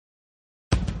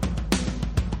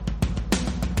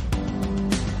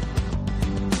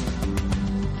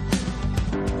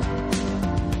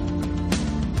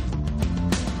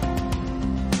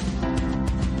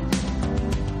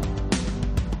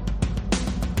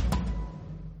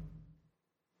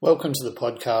Welcome to the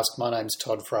podcast. My name's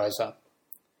Todd Fraser.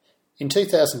 In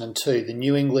 2002, the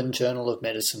New England Journal of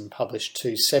Medicine published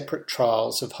two separate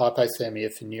trials of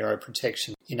hypothermia for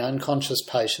neuroprotection in unconscious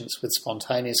patients with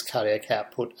spontaneous cardiac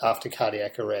output after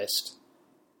cardiac arrest.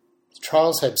 The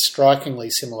trials had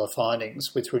strikingly similar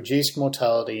findings, with reduced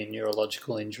mortality and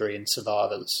neurological injury in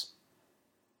survivors.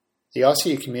 The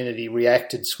ICU community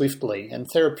reacted swiftly, and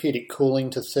therapeutic cooling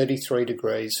to 33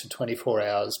 degrees for 24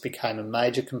 hours became a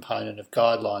major component of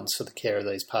guidelines for the care of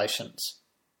these patients.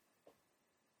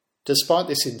 Despite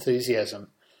this enthusiasm,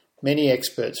 many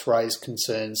experts raised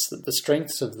concerns that the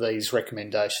strength of these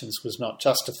recommendations was not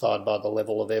justified by the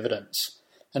level of evidence,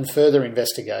 and further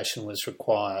investigation was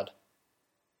required.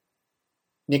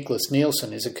 Nicholas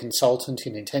Nielsen is a consultant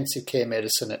in intensive care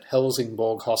medicine at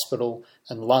Helsingborg Hospital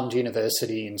and Lund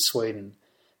University in Sweden,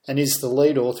 and is the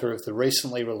lead author of the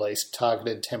recently released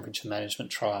Targeted Temperature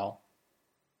Management trial.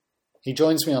 He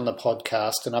joins me on the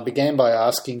podcast, and I began by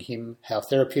asking him how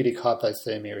therapeutic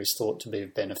hypothermia is thought to be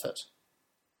of benefit.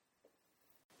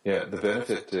 Yeah, the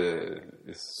benefit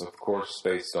is of course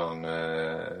based on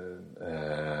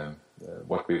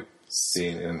what we've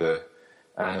seen in the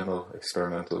animal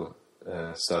experimental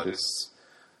studies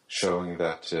showing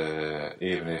that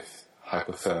even if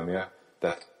hypothermia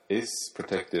that is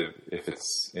protective if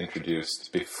it's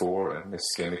introduced before an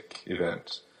ischemic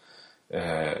event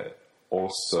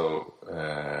also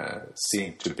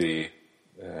seemed to be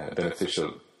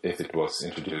beneficial if it was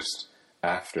introduced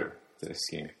after the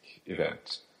ischemic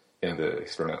event in the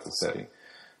experimental setting.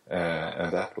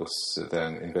 And that was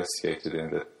then investigated in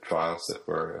the trials that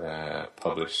were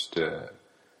published a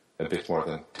bit more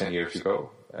than 10 years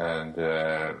ago, and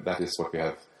that is what we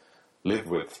have lived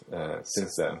with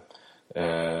since then.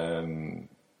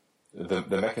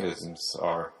 The mechanisms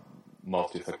are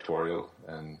multifactorial,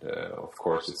 and of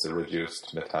course it's a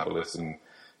reduced metabolism,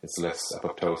 it's less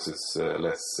apoptosis,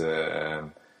 less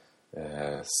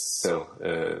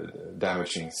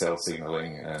damaging cell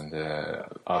signaling, and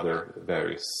other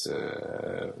various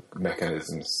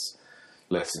mechanisms,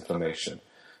 less inflammation.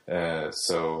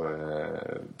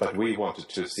 But we wanted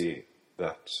to see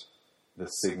that the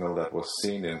signal that was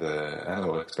seen in the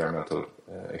animal experimental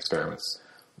experiments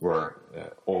were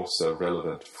also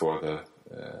relevant for the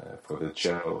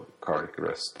general cardiac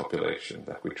arrest population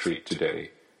that we treat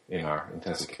today in our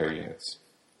intensive care units.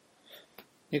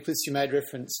 Nicholas, you made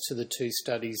reference to the two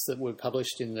studies that were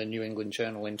published in the New England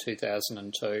Journal in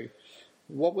 2002.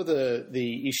 What were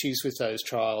the issues with those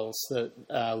trials that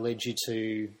led you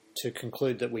to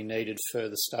conclude that we needed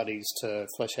further studies to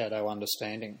flesh out our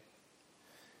understanding?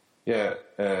 Yeah,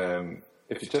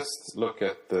 if you just look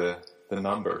at the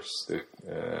numbers,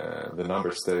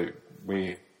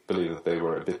 we believe that they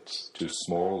were a bit too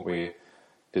small. We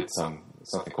did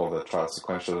something called a trial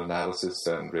sequential analysis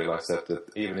and realized that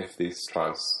even if these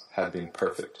trials had been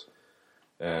perfect,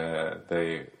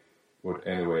 they would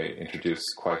anyway introduce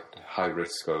quite high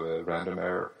risk of a random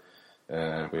error.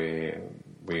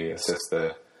 We assessed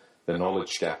the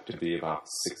knowledge gap to be about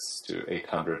 600 to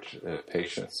 800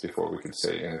 patients before we could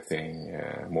say anything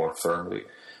more firmly.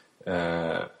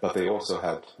 But they also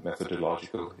had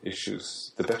methodological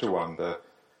issues. The better one, the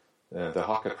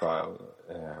HACA trial,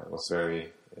 was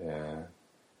very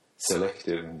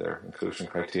selective in their inclusion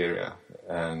criteria,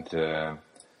 and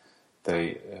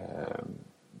they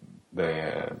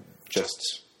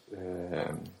just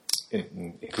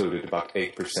included about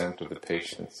 8% of the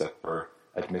patients that were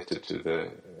admitted to the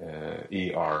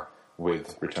ER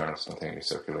with return of spontaneous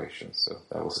circulation. So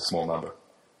that was a small number.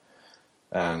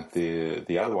 And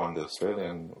the other one, the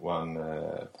Australian one,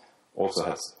 also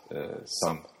has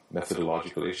some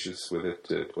methodological issues with it.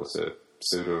 It was a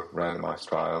pseudo-randomized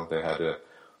trial. They had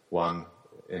one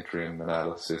interim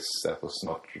analysis that was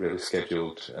not really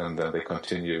scheduled, and then they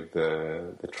continued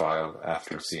the trial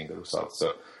after seeing the results.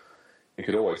 So you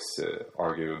could always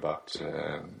argue about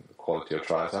quality of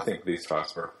trials. I think these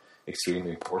trials were extremely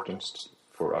important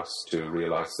for us to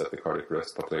realize that the cardiac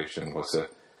arrest population was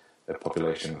a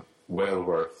population well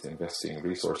worth investing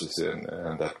resources in,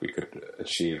 and that we could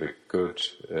achieve a good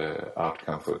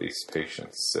outcome for these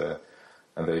patients.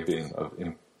 And they've been of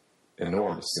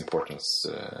enormous importance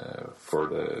for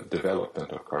the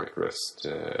development of cardiac arrest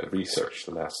research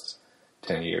the last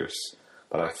 10 years.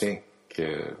 But I think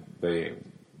they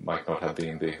might not have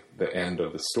been the end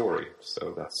of the story,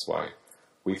 so that's why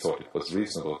we thought it was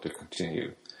reasonable to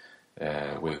continue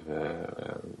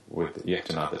with yet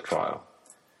another trial.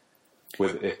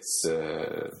 With its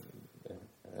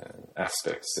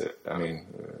aspects,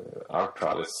 our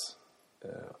trial is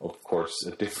of course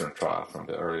a different trial from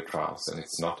the earlier trials, and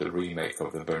it's not a remake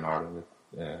of the Bernard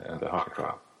and the HACA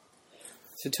trial.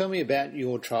 So tell me about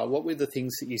your trial. What were the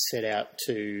things that you set out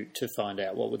to find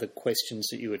out? What were the questions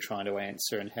that you were trying to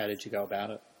answer, and how did you go about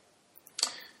it?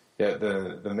 Yeah,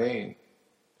 the main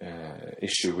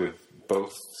issue with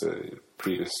both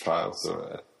previous trials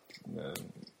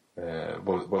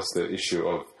was the issue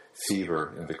of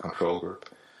fever in the control group.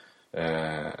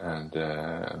 And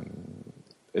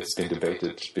it's been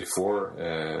debated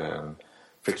before.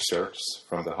 Fritz Schertz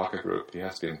from the Haka group, he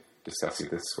has been discussing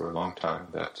this for a long time,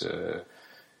 that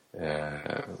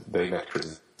they met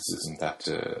criticism that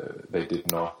they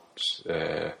did not,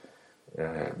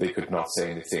 they could not say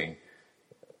anything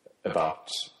about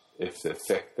if the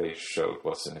effect they showed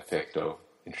was an effect of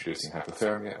introducing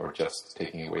hypothermia or just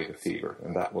taking away the fever.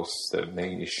 And that was the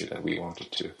main issue that we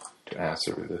wanted to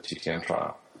answer with the TTN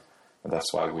trial. And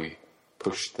that's why we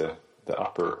pushed the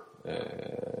upper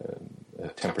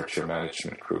temperature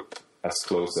management group as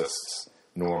close as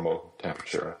normal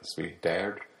temperature as we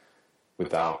dared,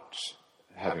 without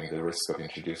having the risk of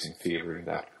introducing fever in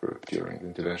that group during the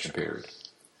intervention period.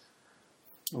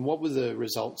 And what were the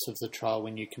results of the trial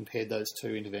when you compared those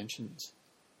two interventions?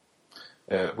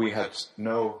 We had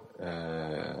no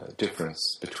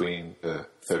difference between the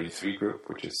 33 group,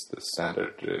 which is the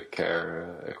standard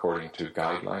care according to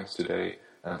guidelines today,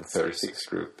 and the 36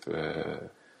 group. There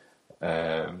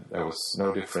was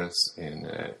no difference in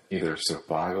either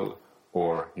survival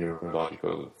or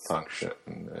neurological function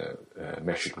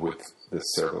measured with the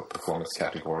cerebral performance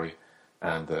category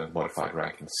and the modified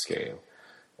Rankin scale.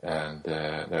 And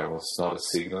there was not a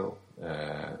signal.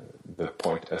 The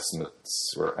point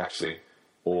estimates were actually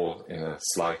all in a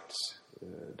slight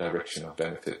direction of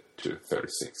benefit to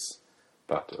 36,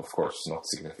 but of course not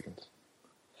significant.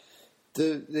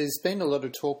 There's been a lot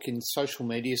of talk in social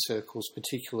media circles,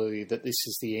 particularly, that this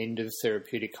is the end of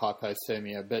therapeutic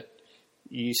hypothermia, but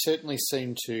you certainly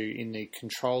seem to, in the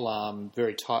control arm,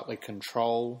 very tightly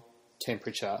control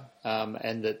temperature,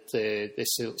 and that there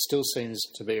still seems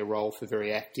to be a role for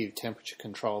very active temperature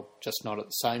control, just not at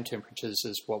the same temperatures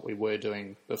as what we were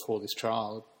doing before this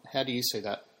trial. How do you see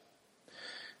that?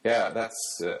 Yeah,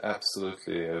 that's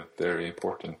absolutely a very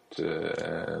important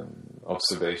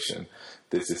observation.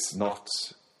 This is not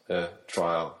a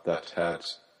trial that had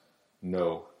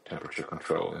no temperature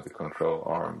control in the control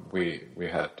arm. We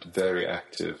had very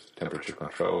active temperature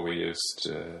control. We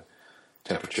used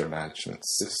temperature management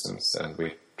systems, and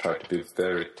we tried to be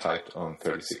very tight on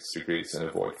 36 degrees and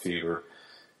avoid fever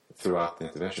throughout the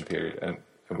intervention period. And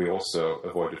we also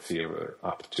avoided fever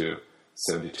up to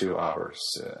 72 hours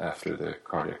after the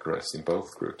cardiac arrest in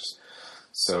both groups.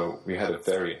 So we had a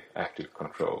very active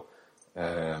control.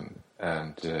 And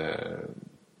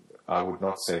I would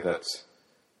not say that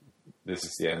this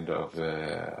is the end of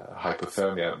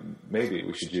hypothermia. Maybe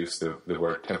we should use the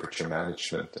word temperature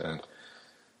management, and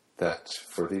that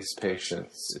for these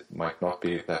patients it might not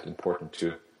be that important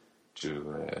to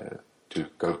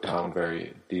go down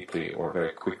very deeply or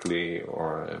very quickly,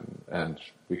 and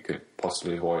we could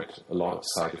possibly avoid a lot of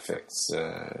side effects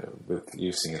with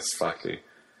using a slightly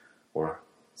or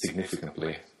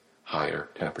significantly higher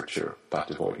temperature but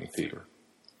avoiding fever.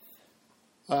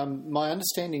 My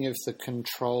understanding of the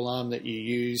control arm that you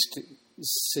used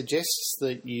suggests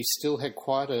that you still had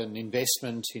quite an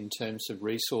investment in terms of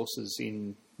resources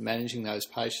in managing those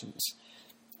patients.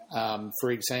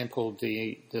 For example,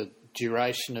 the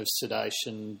duration of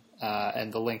sedation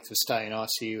and the length of stay in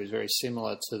ICU is very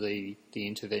similar to the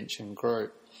intervention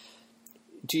group.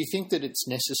 Do you think that it's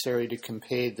necessary to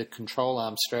compare the control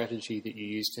arm strategy that you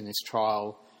used in this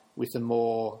trial with a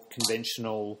more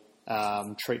conventional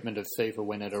treatment of fever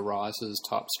when it arises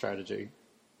type strategy?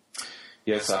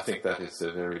 Yes, I think that is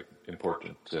a very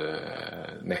important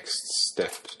next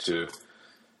step to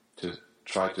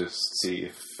try to see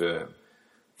if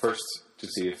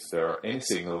there are any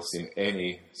signals in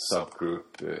any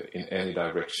subgroup in any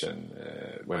direction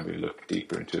when we look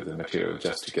deeper into the material,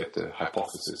 just to get the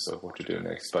hypothesis of what to do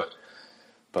next.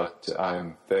 But I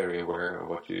am very aware of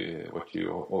what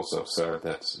you also observed,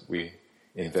 that we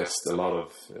invest a lot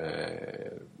of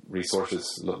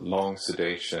resources, long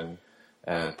sedation,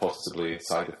 and possibly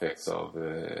side effects of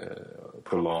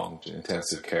prolonged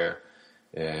intensive care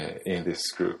in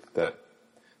this group. That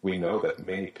we know that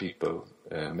many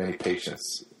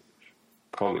patients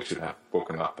probably should have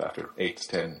woken up after 8,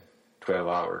 10, 12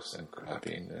 hours and could have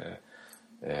been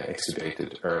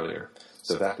extubated earlier.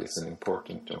 So that is an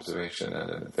important observation and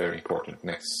a very important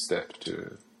next step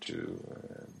to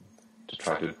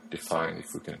try to define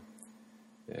if we can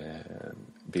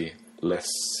be less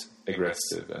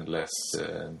aggressive and less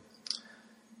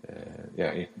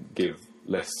give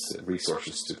less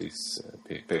resources to these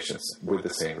patients with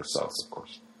the same results, of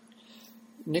course.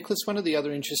 Nicholas, one of the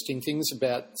other interesting things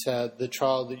about the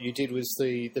trial that you did was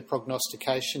the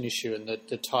prognostication issue and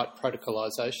the tight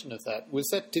protocolisation of that. Was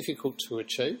that difficult to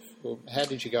achieve, or how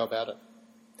did you go about it?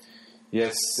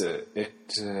 Yes, it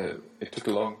took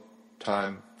a long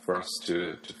time for us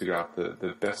to figure out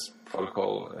the best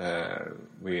protocol.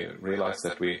 We realized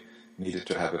that we needed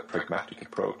to have a pragmatic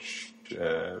approach.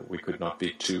 We could not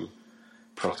be too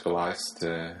protocolized.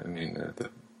 The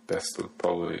best would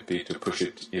probably be to push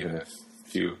it even a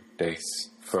few days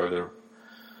further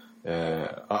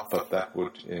up, but that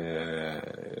would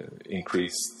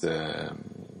increase the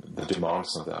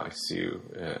demands of the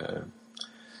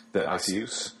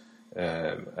ICUs,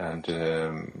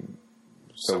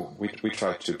 so we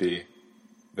tried to be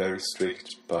very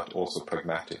strict but also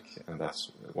pragmatic, and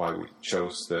that's why we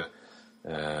chose the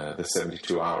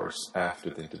 72 hours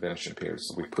after the intervention period.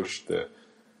 So we pushed the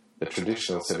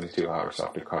traditional 72 hours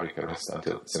after cardiac arrest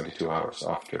until 72 hours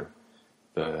after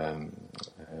the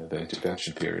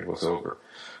intervention period was over.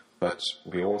 But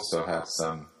we also had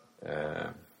some,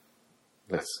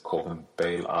 let's call them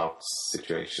bailout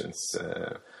situations.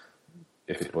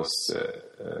 If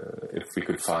we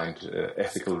could find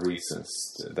ethical reasons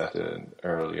that an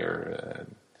earlier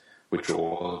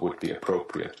withdrawal would be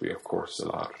appropriate, we of course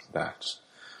allowed that.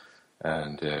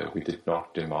 And we did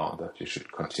not demand that you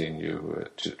should continue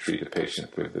to treat a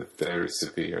patient with a very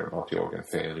severe multi-organ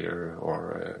failure,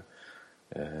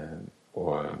 and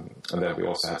then we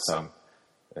also had some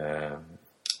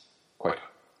quite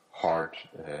hard,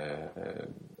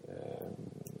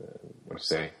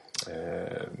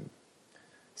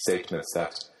 statements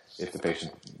that if the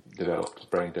patient developed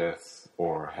brain death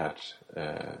or had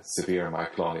severe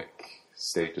myoclonic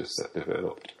status that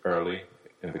developed early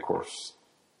in the course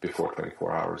before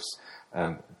 24 hours,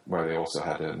 and where they also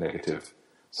had a negative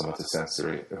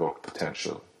somatosensory evoked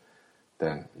potential,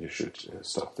 then you should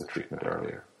stop the treatment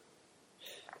earlier.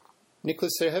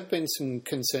 Nicholas, there have been some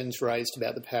concerns raised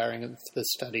about the powering of the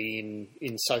study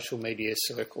in social media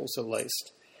circles, at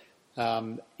least,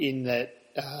 in that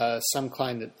some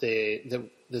claim that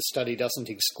the study doesn't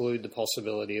exclude the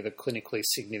possibility of a clinically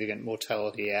significant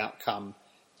mortality outcome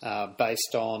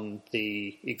based on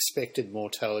the expected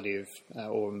mortality of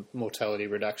or mortality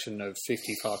reduction of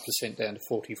 55% down to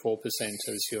 44%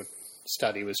 as your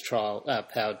study was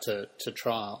powered to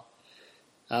trial.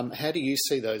 How do you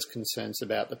see those concerns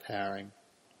about the powering?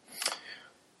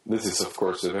 This is, of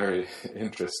course, a very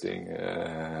interesting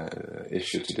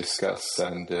issue to discuss,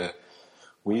 and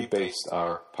we based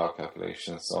our power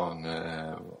calculations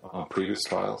on previous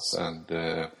trials, and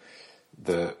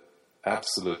the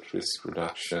absolute risk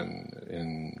reduction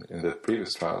in the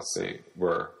previous trials, they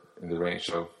were in the range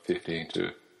of 15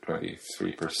 to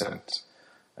 23%,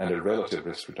 and a relative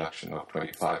risk reduction of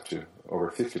 25 to over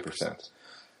 50%.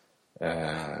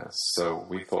 So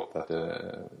we thought that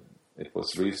it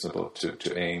was reasonable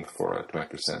to aim for a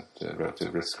 20%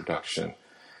 relative risk reduction.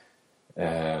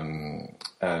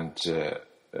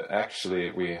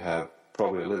 Actually, we have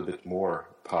probably a little bit more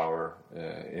power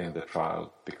in the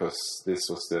trial, because this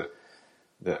was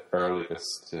the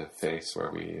earliest phase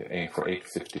where we aimed for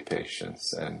 850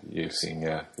 patients and using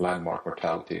landmark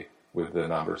mortality with the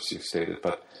numbers you stated.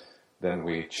 But then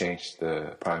we changed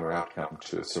the primary outcome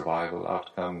to a survival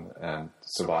outcome and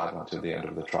survive until the end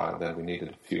of the trial. Then we needed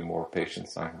a few more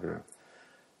patients, 900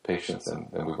 patients, and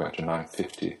then we went to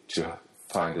 950 to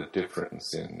find a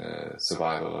difference in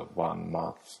survival of 1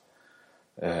 month.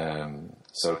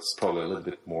 So it's probably a little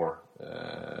bit more,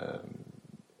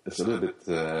 it's a little bit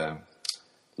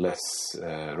less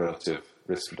relative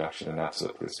risk reduction and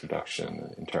absolute risk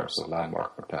reduction in terms of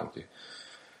landmark mortality.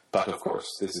 But of course,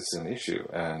 this is an issue,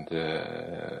 and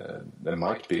there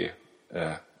might be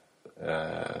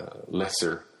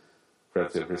lesser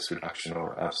relative risk reduction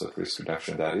or absolute risk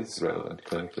reduction that is relevant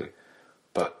clinically.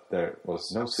 But there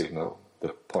was no signal. The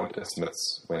point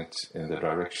estimates went in the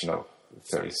direction of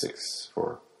 36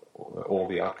 for all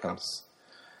the outcomes.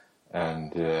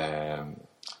 And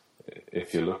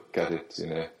if you look at it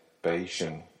in a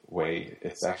Bayesian way,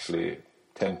 it's actually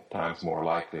 10 times more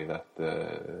likely that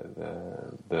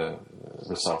the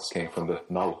results came from the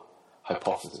null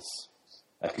hypothesis,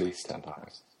 at least 10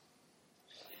 times.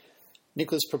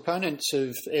 Nicholas, proponents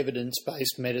of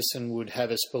evidence-based medicine would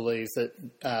have us believe that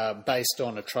based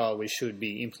on a trial we should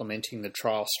be implementing the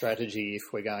trial strategy if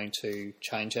we're going to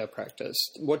change our practice.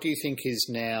 What do you think is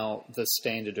now the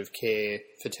standard of care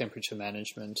for temperature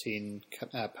management in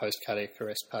post-cardiac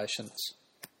arrest patients?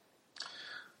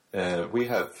 We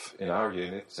have in our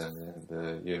units and in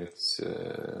the units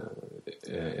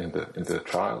in the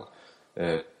trial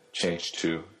changed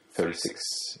to 36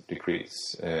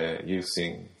 degrees,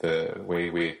 using the way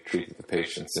we treated the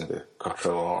patients in the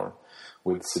control arm,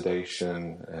 with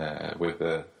sedation, with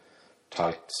the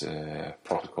tight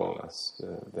protocol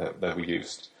that we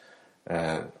used.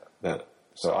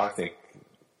 So I think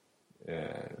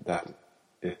that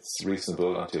it's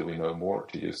reasonable, until we know more,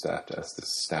 to use that as the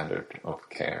standard of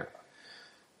care.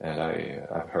 And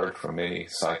I've heard from many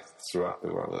sites throughout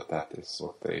the world that is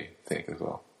what they think as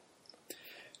well.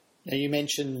 Now, you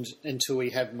mentioned until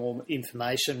we have more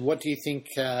information. What do you think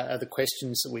are the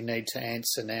questions that we need to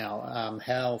answer now?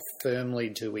 How firmly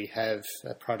do we have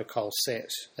a protocol set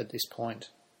at this point?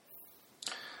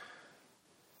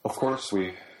 Of course,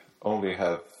 we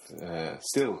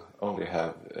still only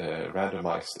have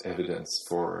randomized evidence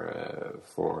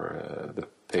for the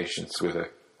patients with a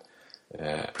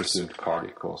presumed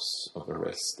cardiac cause of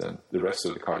arrest, and the rest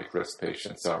of the cardiac arrest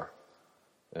patients are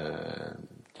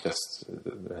just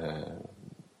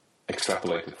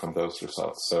extrapolated from those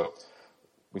results. So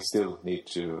we still need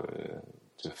to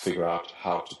figure out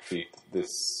how to treat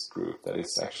this group that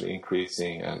is actually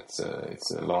increasing, and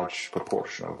it's a large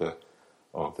proportion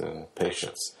of the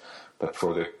patients. But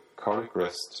for the cardiac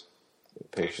arrest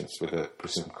patients with a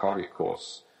presumed cardiac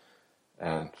cause,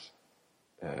 and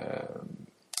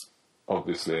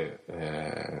obviously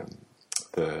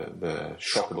the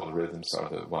shockable rhythms are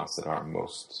the ones that are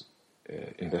most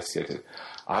investigated.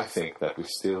 I think that we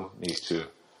still need to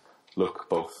look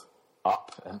both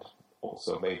up and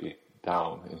also maybe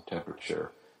down in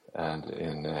temperature and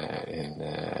in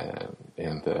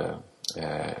the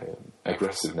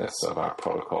aggressiveness of our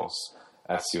protocols.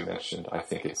 As you mentioned, I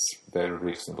think it's very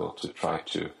reasonable to try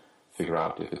to figure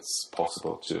out if it's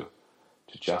possible to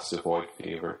just avoid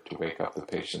fever, to wake up the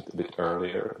patient a bit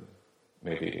earlier,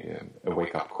 maybe a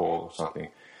wake-up call or something.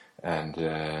 And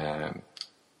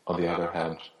on the other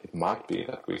hand, it might be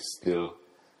that we still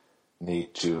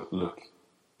need to look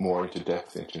more into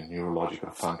depth into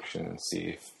neurological function and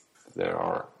see if there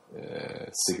are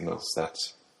signals that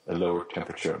a lower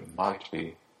temperature might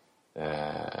be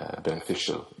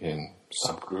beneficial in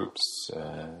subgroups,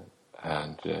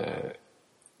 and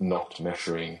not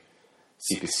measuring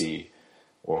CPC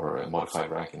or a modified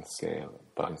Rankin scale,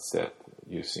 but instead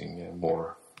using a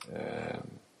more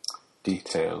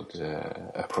detailed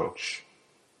approach.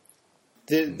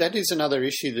 That is another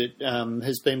issue that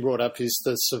has been brought up, is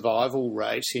the survival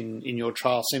rate in your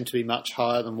trial seemed to be much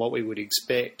higher than what we would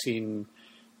expect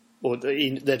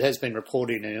that has been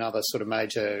reported in other sort of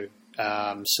major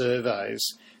surveys.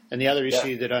 And the other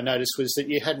issue that I noticed was that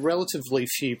you had relatively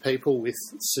few people with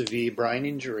severe brain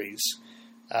injuries.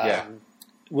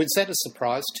 Was that a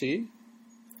surprise to you?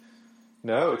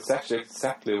 No, it's actually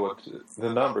exactly what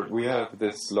the number. We have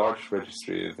this large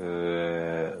registry,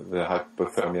 the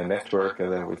Hypothermia Network,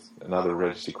 and then with another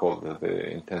registry called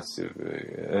the International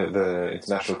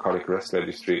Cardiac Arrest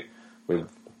Registry, with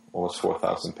almost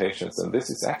 4,000 patients. And this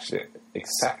is actually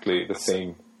exactly the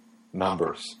same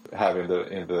numbers have in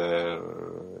the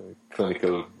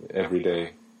clinical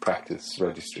everyday practice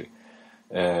registry.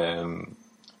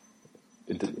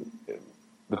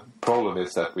 The problem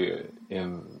is that we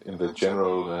in the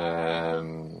general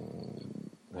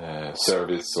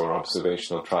service or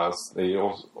observational trials, they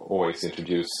always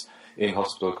introduce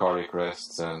in-hospital cardiac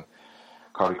arrests and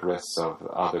cardiac arrests of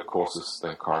other causes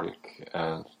than cardiac,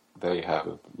 and they have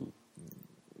a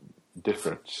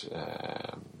different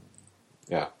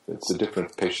it's a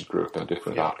different patient group and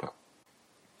different outcome.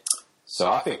 So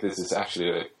I think this is actually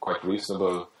a quite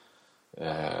reasonable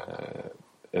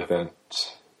event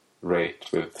rate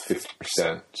with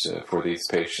 50% for these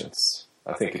patients.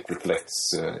 I think it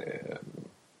reflects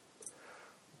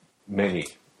many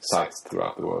sites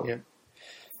throughout the world. Yeah.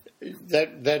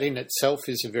 That in itself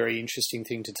is a very interesting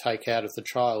thing to take out of the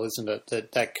trial, isn't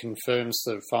it? That confirms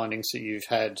the findings that you've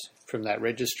had from that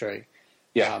registry.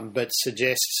 Yeah. But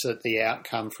suggests that the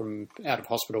outcome from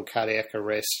out-of-hospital cardiac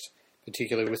arrest,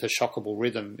 particularly with a shockable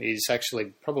rhythm, is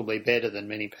actually probably better than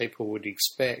many people would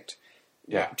expect.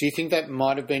 Yeah. Do you think that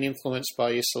might have been influenced by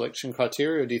your selection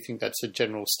criteria, or do you think that's a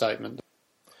general statement?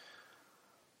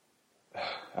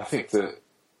 I think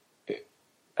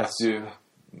as you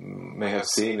may have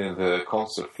seen in the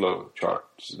CONCERT flow chart,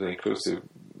 the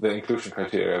inclusion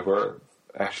criteria were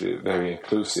actually very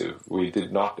inclusive. We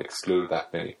did not exclude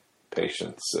that many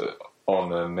patients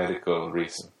on a medical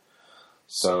reason.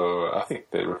 So I think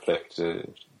they reflect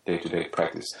day-to-day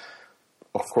practice.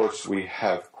 Of course, we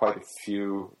have quite a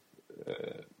few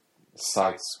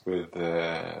sites with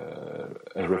a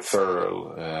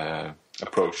referral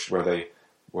approach where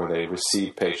they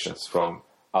receive patients from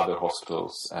other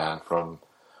hospitals and from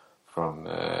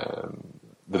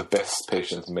the best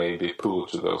patients may be pooled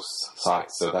to those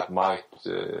sites, so that might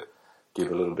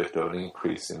give a little bit of an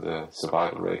increase in the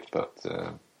survival rate, but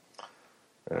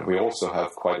we also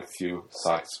have quite a few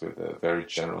sites with a very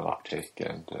general uptake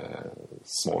and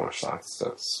smaller sites,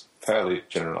 so it's fairly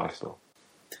generalizable.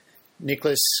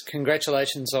 Nicholas,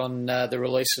 congratulations on the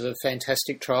release of a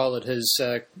fantastic trial that has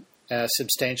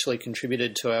substantially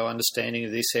contributed to our understanding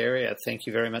of this area. Thank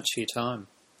you very much for your time.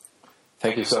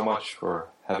 Thank you so much for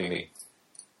having me.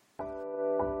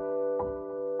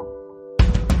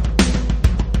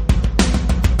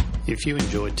 If you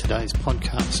enjoyed today's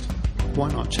podcast, why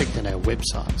not check out our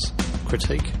websites,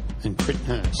 Critique and Crit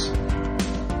Nurse.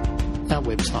 Our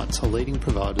websites are leading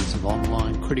providers of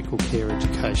online critical care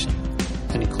education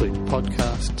and include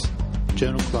podcasts,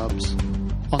 journal clubs,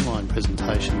 online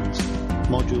presentations,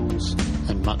 modules,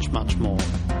 and much, much more.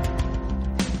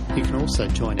 You can also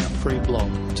join our free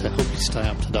blog to help you stay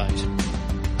up to date.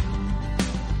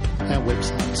 Our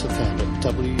websites are found at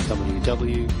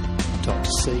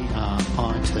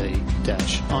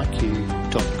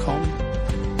www.crit-iq.com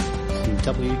and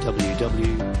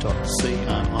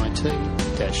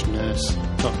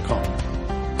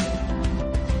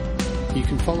www.crit-nurse.com. You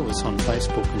can follow us on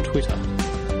Facebook and Twitter,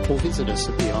 or visit us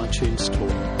at the iTunes Store.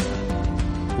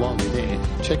 While you're there,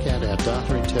 check out our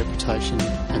data interpretation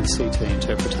and CT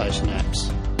interpretation apps.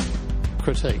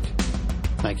 Critique,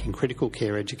 making critical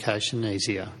care education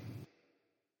easier.